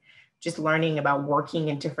 And just learning about working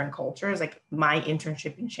in different cultures, like my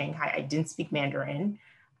internship in Shanghai, I didn't speak Mandarin.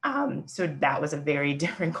 So that was a very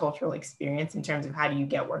different cultural experience in terms of how do you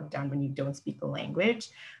get work done when you don't speak the language.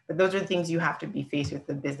 But those are the things you have to be faced with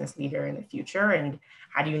the business leader in the future, and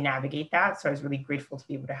how do you navigate that? So I was really grateful to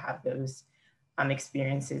be able to have those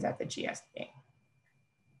experiences at the GSB.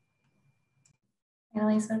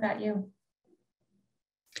 Annalise, what about you?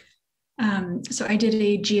 So I did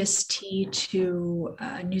a GST to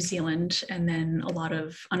New Zealand and then a lot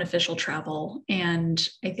of unofficial travel. And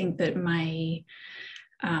I think that my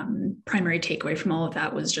primary takeaway from all of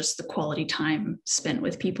that was just the quality time spent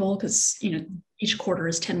with people, because, you know, each quarter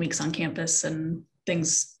is 10 weeks on campus and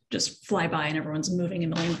things just fly by and everyone's moving a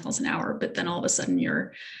million miles an hour. But then all of a sudden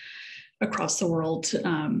you're across the world,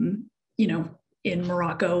 you know, in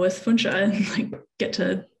Morocco with Funcha and like get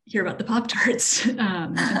to hear about the Pop-Tarts.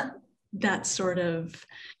 That sort of,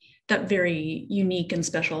 that very unique and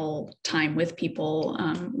special time with people,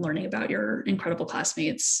 learning about your incredible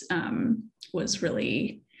classmates, was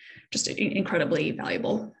really just incredibly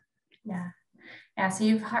valuable. Yeah. Yeah, so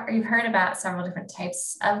you've heard about several different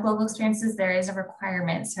types of global experiences. There is a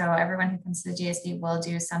requirement. So everyone who comes to the GSB will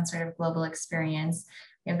do some sort of global experience.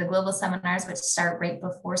 We have the global seminars, which start right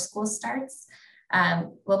before school starts.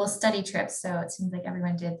 Global study trips. So it seems like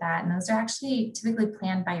everyone did that. And those are actually typically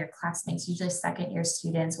planned by your classmates. Usually second year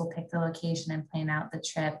students will pick the location and plan out the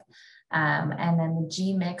trip. And then the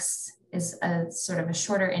G-Mix is a sort of a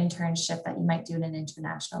shorter internship that you might do in an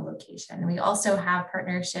international location. We also have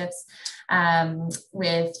partnerships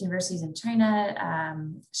with universities in China.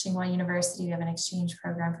 Tsinghua University, we have an exchange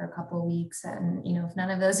program for a couple of weeks. And, you know, if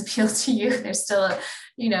none of those appeal to you, there's still,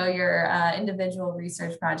 you know, your individual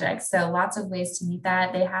research projects. So lots of ways to meet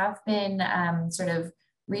that. They have been sort of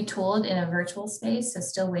retooled in a virtual space. So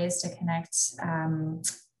still ways to connect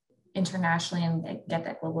internationally and get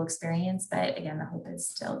that global experience. But again, the hope is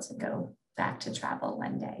still to go back to travel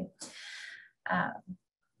one day.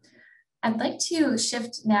 I'd like to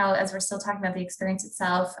shift now, as we're still talking about the experience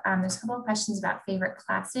itself. There's a couple of questions about favorite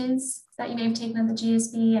classes that you may have taken at the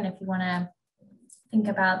GSB, and if you want to think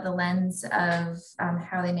about the lens of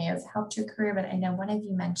how they may have helped your career. But I know one of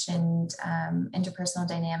you mentioned interpersonal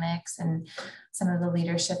dynamics and some of the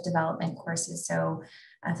leadership development courses. So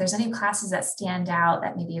if there's any classes that stand out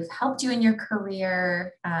that maybe have helped you in your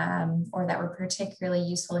career or that were particularly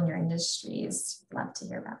useful in your industries, I'd love to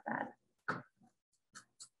hear about that.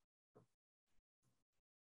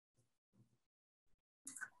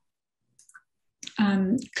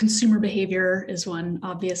 Consumer behavior is one,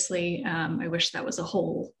 obviously. I wish that was a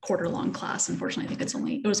whole quarter-long class. Unfortunately, I think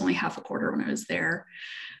it was only half a quarter when I was there.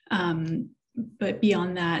 But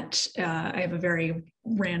beyond that, I have a very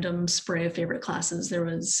random spray of favorite classes. There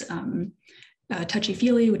was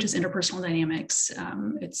touchy-feely, which is interpersonal dynamics.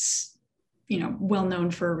 It's, you know, well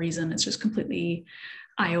known for a reason. It's just completely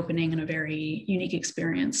eye-opening and a very unique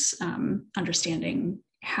experience, understanding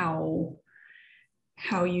how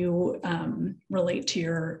you relate to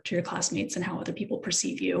your classmates and how other people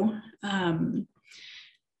perceive you.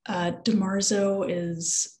 DiMarzo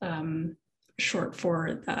is short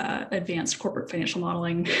for Advanced Corporate Financial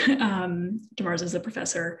Modeling. DiMarzo is the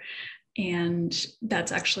professor, and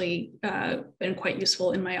that's actually been quite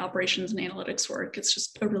useful in my operations and analytics work. It's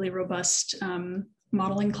just a really robust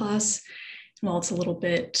modeling class. While it's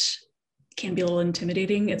can be a little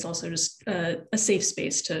intimidating, it's also just a safe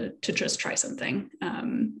space to just try something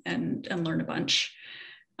and learn a bunch.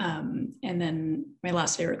 And then my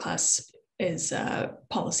last favorite class is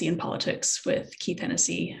Policy and Politics with Keith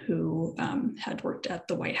Hennessy, who had worked at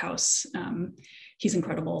the White House. He's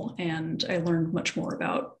incredible, and I learned much more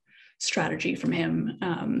about strategy from him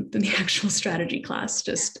than the actual strategy class,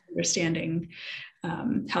 just understanding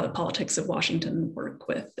how the politics of Washington work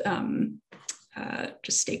with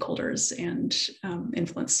just stakeholders and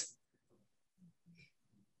influence.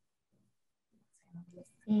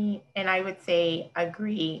 And I would say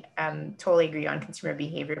totally agree on consumer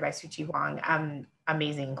behavior by Suchi Huang.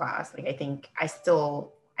 Amazing class. Like, I think I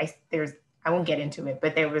won't get into it,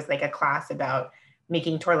 but there was like a class about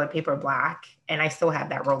making toilet paper black, and I still had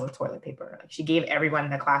that roll of toilet paper. Like, she gave everyone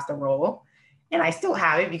in the class a roll, and I still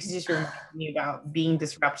have it because it just reminded me about being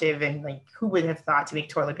disruptive and like, who would have thought to make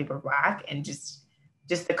toilet paper black, and just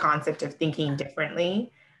the concept of thinking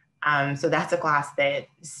differently. So that's a class that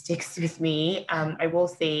sticks with me. I will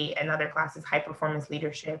say another class is high performance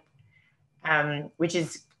leadership. which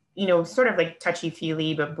is, you know, sort of like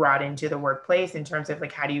touchy-feely, but brought into the workplace in terms of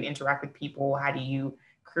like, how do you interact with people? How do you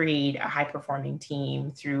create a high-performing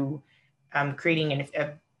team through creating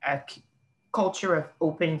a culture of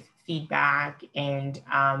open feedback and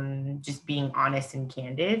just being honest and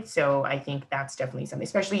candid. So I think that's definitely something,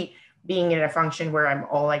 especially being in a function where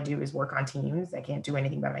all I do is work on teams. I can't do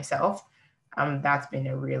anything by myself. That's been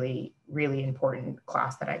a really, really important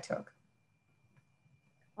class that I took.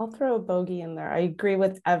 I'll throw a bogey in there. I agree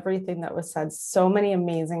with everything that was said. So many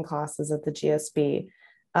amazing classes at the GSB.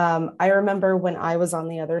 I remember when I was on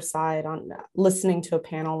the other side on listening to a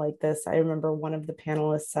panel like this, I remember one of the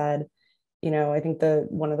panelists said, you know, I think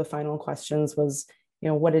one of the final questions was, you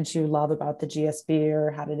know, what did you love about the GSB, or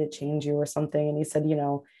how did it change you or something? And he said, you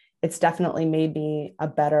know, it's definitely made me a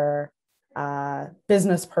better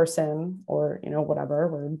business person, or, you know, whatever,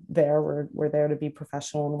 we're there to be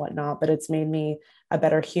professional and whatnot, but it's made me a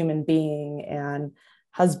better human being and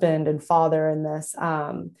husband and father in this.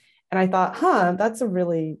 And I thought, that's a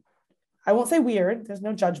really, I won't say weird, there's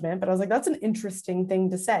no judgment, but I was like, that's an interesting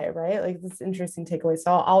thing to say, right? Like, this interesting takeaway.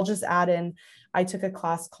 So I'll just add in, I took a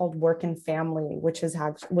class called Work and Family, which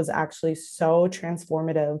was actually so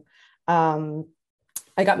transformative.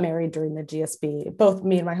 I got married during the GSB. Both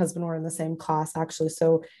me and my husband were in the same class, actually.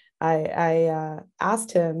 So I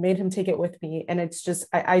asked him, made him take it with me. And it's just,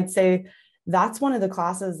 I'd say that's one of the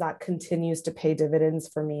classes that continues to pay dividends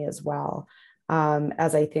for me as well.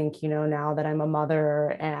 As I think, you know, now that I'm a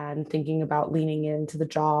mother and thinking about leaning into the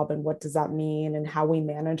job and what does that mean and how we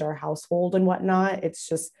manage our household and whatnot, it's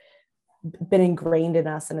just been ingrained in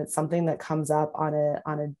us. And it's something that comes up on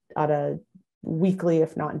a weekly,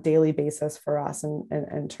 if not daily basis for us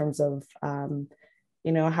in terms of,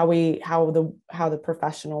 you know, how the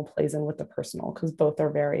professional plays in with the personal, because both are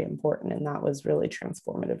very important. And that was really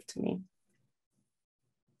transformative to me.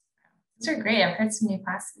 These are great. I've heard some new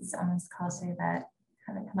classes on this call say that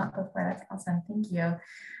haven't come up before. That's awesome. Thank you.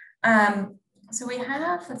 So we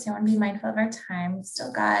have, let's see, I want to be mindful of our time. We've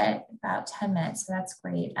still got about 10 minutes, so that's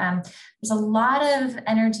great. There's a lot of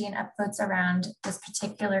energy and upvotes around this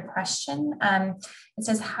particular question. It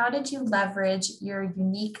says, how did you leverage your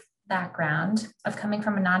unique background of coming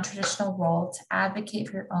from a non-traditional role to advocate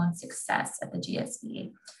for your own success at the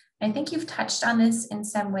GSB? I think you've touched on this in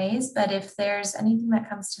some ways, but if there's anything that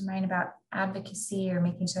comes to mind about advocacy or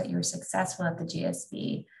making sure that you were successful at the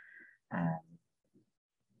GSB,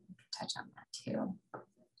 touch on that too.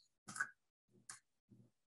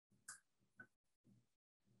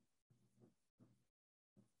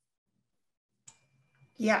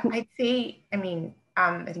 Yeah, I'd say, I mean,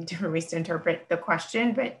 I think different ways to interpret the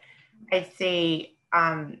question, but I'd say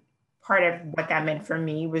part of what that meant for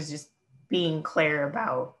me was just being clear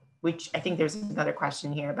about, which I think there's another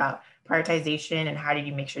question here about prioritization and how did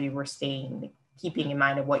you make sure you were keeping in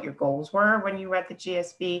mind of what your goals were when you were at the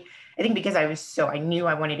GSB. I think because I knew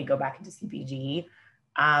I wanted to go back into CPG,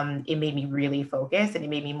 it made me really focus, and it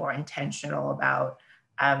made me more intentional about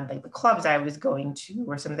like the clubs I was going to,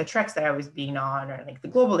 or some of the treks that I was being on, or like the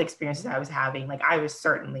global experiences I was having. Like, I was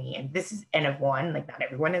certainly, and this is N of one, like not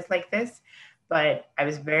everyone is like this, but I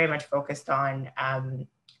was very much focused on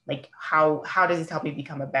like how does this help me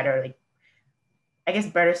become a better, like, I guess,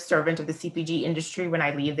 better servant of the CPG industry when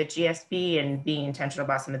I leave the GSB, and being intentional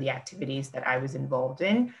about some of the activities that I was involved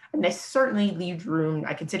in. And I certainly leave room.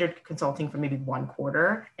 I considered consulting for maybe 1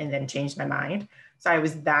 quarter and then changed my mind. So I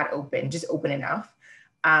was that open, just open enough.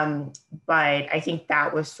 But I think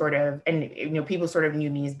that was sort of, and you know, people sort of knew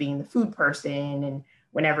me as being the food person. And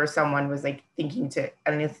whenever someone was like thinking, to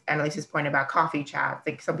Annalise's point about coffee chats,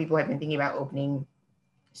 like some people have been thinking about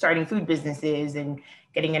starting food businesses and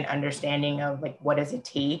getting an understanding of like, what does it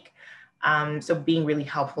take? So being really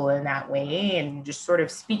helpful in that way, and just sort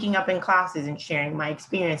of speaking up in classes and sharing my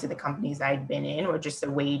experience at the companies I'd been in, or just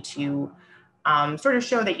a way to sort of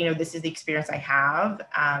show that, you know, this is the experience I have.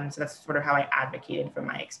 So that's sort of how I advocated for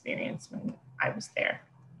my experience when I was there.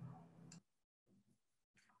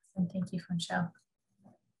 And thank you, Funchal.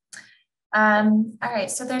 All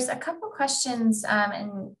right, so there's a couple questions,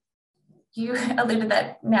 and you alluded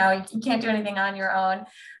that now you can't do anything on your own.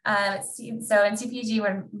 So in CPG,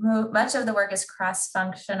 when much of the work is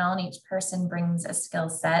cross-functional and each person brings a skill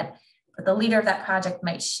set, but the leader of that project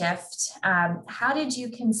might shift. How did you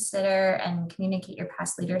consider and communicate your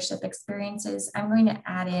past leadership experiences? I'm going to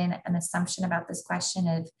add in an assumption about this question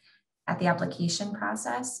at the application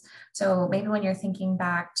process. So maybe when you're thinking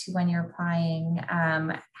back to when you're applying,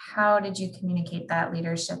 how did you communicate that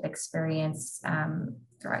leadership experience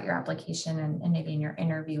throughout your application and maybe in your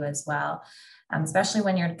interview as well. Especially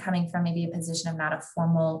when you're coming from maybe a position of not a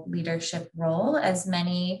formal leadership role, as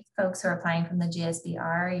many folks who are applying from the GSB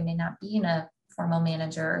are. You may not be in a formal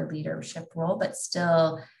manager or leadership role, but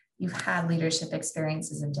still you've had leadership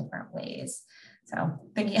experiences in different ways. So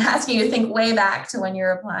asking you to think way back to when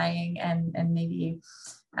you're applying and maybe,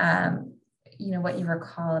 what you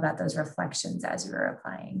recall about those reflections as you were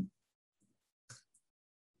applying.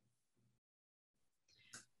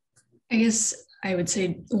 I guess I would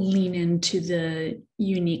say lean into the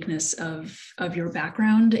uniqueness of your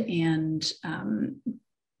background and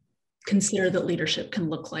consider that leadership can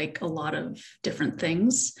look like a lot of different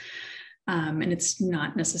things. And it's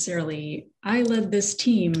not necessarily, I led this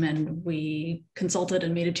team and we consulted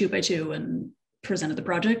and made a 2x2 and presented the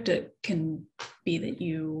project. It can be that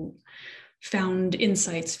you found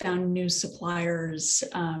insights, found new suppliers,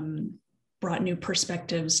 brought new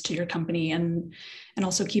perspectives to your company, and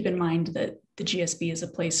also keep in mind that the GSB is a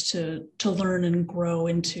place to learn and grow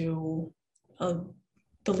into the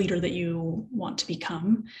leader that you want to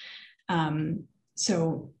become.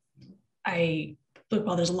 So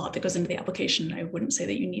while there's a lot that goes into the application, I wouldn't say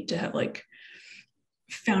that you need to have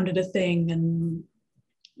founded a thing and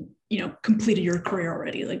completed your career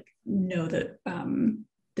already. Know that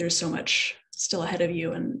there's so much still ahead of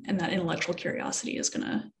you, and that intellectual curiosity is going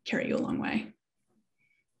to carry you a long way.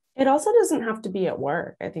 It also doesn't have to be at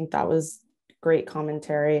work. I think that was great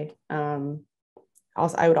commentary. I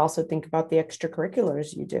would also think about the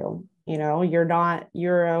extracurriculars you do.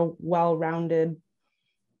 You're a well-rounded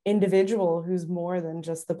individual who's more than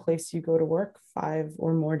just the place you go to work 5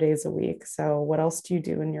 or more days a week. So what else do you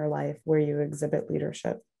do in your life where you exhibit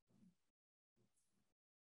leadership?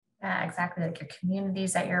 Yeah, exactly. Like your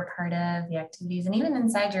communities that you're a part of, the activities, and even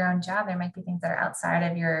inside your own job, there might be things that are outside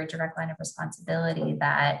of your direct line of responsibility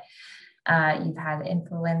that you've had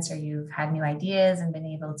influence, or you've had new ideas and been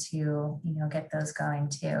able to, get those going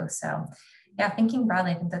too. So yeah, thinking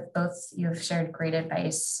broadly, I think that both you have shared great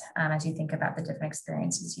advice as you think about the different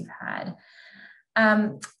experiences you've had.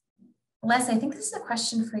 Les, I think this is a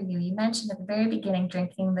question for you. You mentioned at the very beginning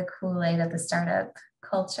drinking the Kool-Aid of the startup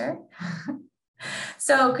culture.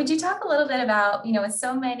 So could you talk a little bit about, with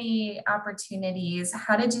so many opportunities,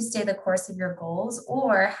 how did you stay the course of your goals,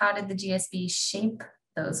 or how did the GSB shape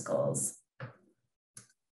those goals?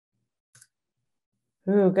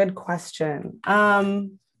 Ooh, good question.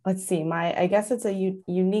 Let's see, I guess it's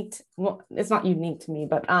it's not unique to me,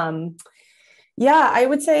 but yeah, I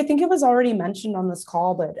would say, I think it was already mentioned on this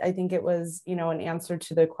call, but I think it was, an answer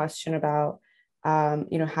to the question about,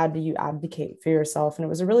 how do you advocate for yourself? And it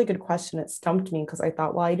was a really good question. It stumped me because I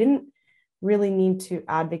thought, well, I didn't really need to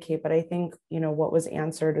advocate, but I think, what was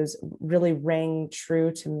answered is really rang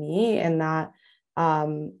true to me. And that,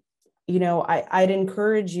 I'd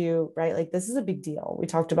encourage you, right? This is a big deal. We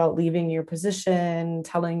talked about leaving your position,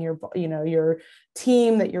 telling your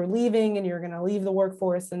team that you're leaving and you're going to leave the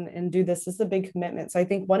workforce and do this. This is a big commitment. So I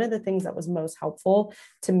think one of the things that was most helpful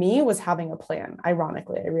to me was having a plan.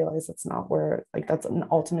 Ironically, I realize it's not where, that's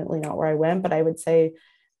ultimately not where I went, but I would say,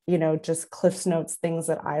 just Cliff's Notes, things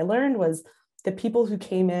that I learned was the people who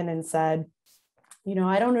came in and said,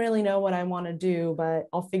 I don't really know what I want to do, but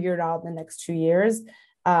I'll figure it out in the next 2 years.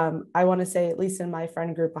 I want to say, at least in my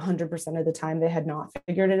friend group, 100% of the time, they had not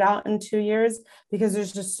figured it out in 2 years, because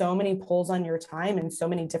there's just so many pulls on your time and so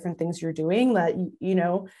many different things you're doing that,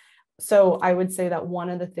 so I would say that one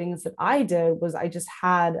of the things that I did was I just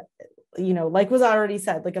had, like was already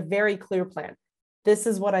said, a very clear plan. This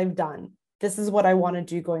is what I've done. This is what I want to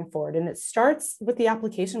do going forward. And it starts with the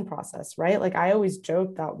application process, right? I always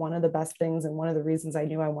joke that one of the best things and one of the reasons I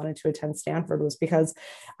knew I wanted to attend Stanford was because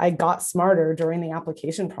I got smarter during the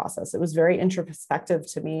application process. It was very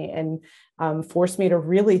introspective to me and forced me to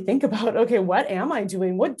really think about, okay, what am I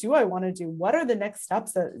doing? What do I want to do? What are the next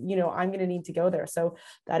steps that, I'm going to need to go there? So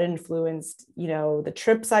that influenced, the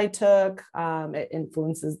trips I took. It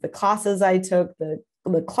influences the classes I took, the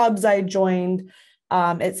clubs I joined,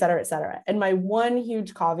 et cetera, et cetera. And my one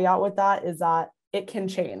huge caveat with that is that it can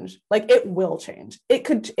change. It will change. It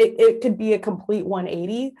could be a complete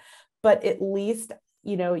 180, but at least,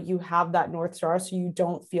 you have that North Star, so you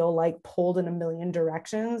don't feel pulled in a million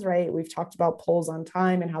directions, right? We've talked about pulls on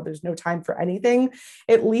time and how there's no time for anything.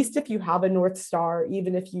 At least if you have a North Star,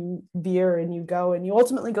 even if you veer and you go and you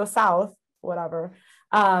ultimately go south, whatever,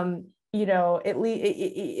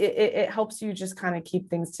 it helps you just kind of keep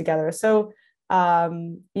things together. So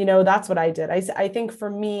that's what I did. I think for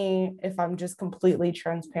me, if I'm just completely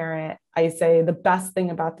transparent, I say the best thing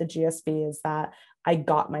about the GSB is that I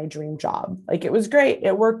got my dream job. It was great.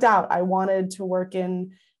 It worked out. I wanted to work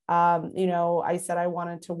in You know, I said I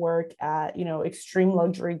wanted to work at, you know, extreme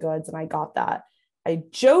luxury goods, and I got that. I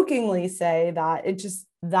jokingly say that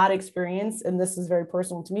that experience, and this is very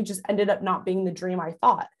personal to me, just ended up not being the dream I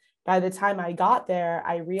thought. By the time I got there,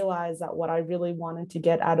 I realized that what I really wanted to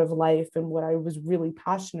get out of life and what I was really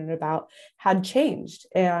passionate about had changed.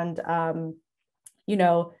 And, you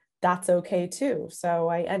know, that's okay too. So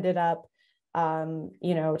I ended up,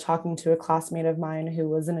 you know, talking to a classmate of mine who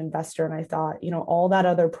was an investor. And I thought, you know, all that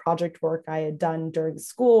other project work I had done during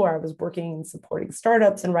school, where I was working and supporting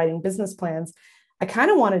startups and writing business plans, I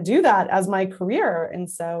kind of want to do that as my career. And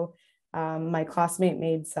so my classmate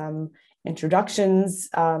made some introductions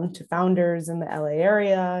to founders in the LA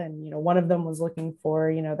area. And, you know, one of them was looking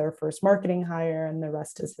for, you know, their first marketing hire, and the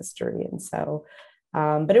rest is history. And so,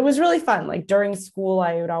 but it was really fun. Like during school,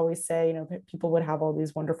 I would always say, you know, people would have all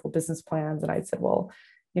these wonderful business plans. And I said, well,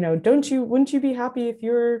 you know, wouldn't you be happy if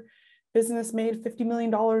your business made $50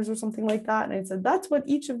 million or something like that? And I said, that's what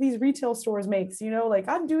each of these retail stores makes, you know, like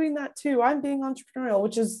I'm doing that too. I'm being entrepreneurial,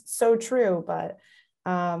 which is so true. But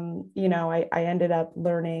you know, I ended up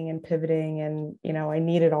learning and pivoting, and, you know, I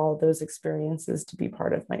needed all of those experiences to be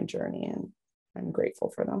part of my journey, and I'm grateful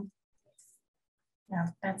for them.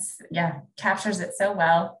 Yeah, captures it so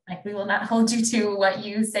well. Like, we will not hold you to what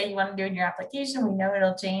you say you want to do in your application. We know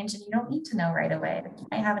it'll change, and you don't need to know right away. Like, you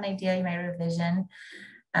might have an idea, you might have a vision.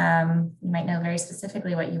 You might know very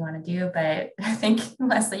specifically what you want to do, but I think,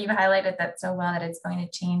 Leslie, you highlighted that so well, that it's going to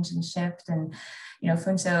change and shift. And, you know,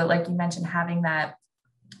 Funcho, like you mentioned, having that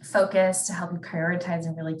focus to help you prioritize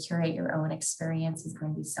and really curate your own experience is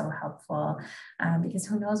going to be so helpful, because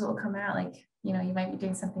who knows what will come out. Like, you know, you might be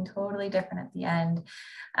doing something totally different at the end.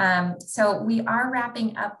 So we are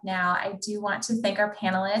wrapping up now. I do want to thank our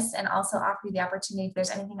panelists and also offer you the opportunity, if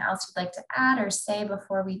there's anything else you'd like to add or say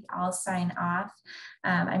before we all sign off.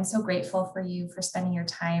 I'm so grateful for you for spending your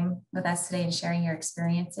time with us today and sharing your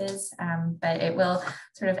experiences, but it will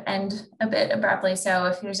sort of end a bit abruptly. So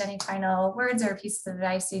if there's any final words or pieces of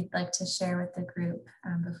advice you'd like to share with the group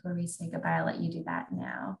before we say goodbye, I'll let you do that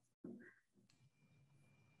now.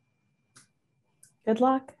 Good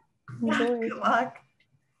luck. Enjoy. Yeah, good luck.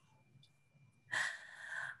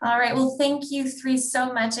 All right. Well, thank you three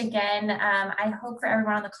so much again. I hope for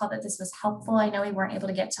everyone on the call that this was helpful. I know we weren't able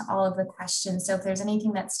to get to all of the questions. So if there's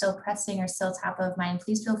anything that's still pressing or still top of mind,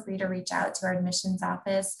 please feel free to reach out to our admissions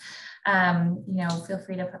office. You know, feel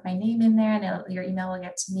free to put my name in there, and your email will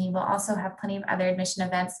get to me. We'll also have plenty of other admission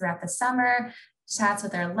events throughout the summer, chats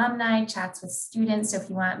with our alumni, chats with students. So if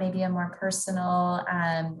you want maybe a more personal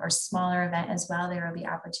or smaller event as well, there will be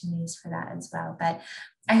opportunities for that as well. But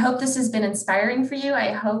I hope this has been inspiring for you.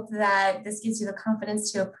 I hope that this gives you the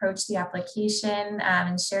confidence to approach the application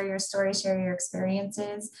and share your story, share your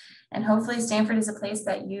experiences. And hopefully Stanford is a place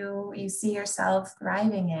that you see yourself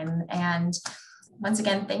thriving in. And once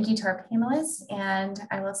again, thank you to our panelists. And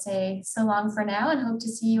I will say so long for now, and hope to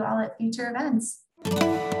see you all at future events.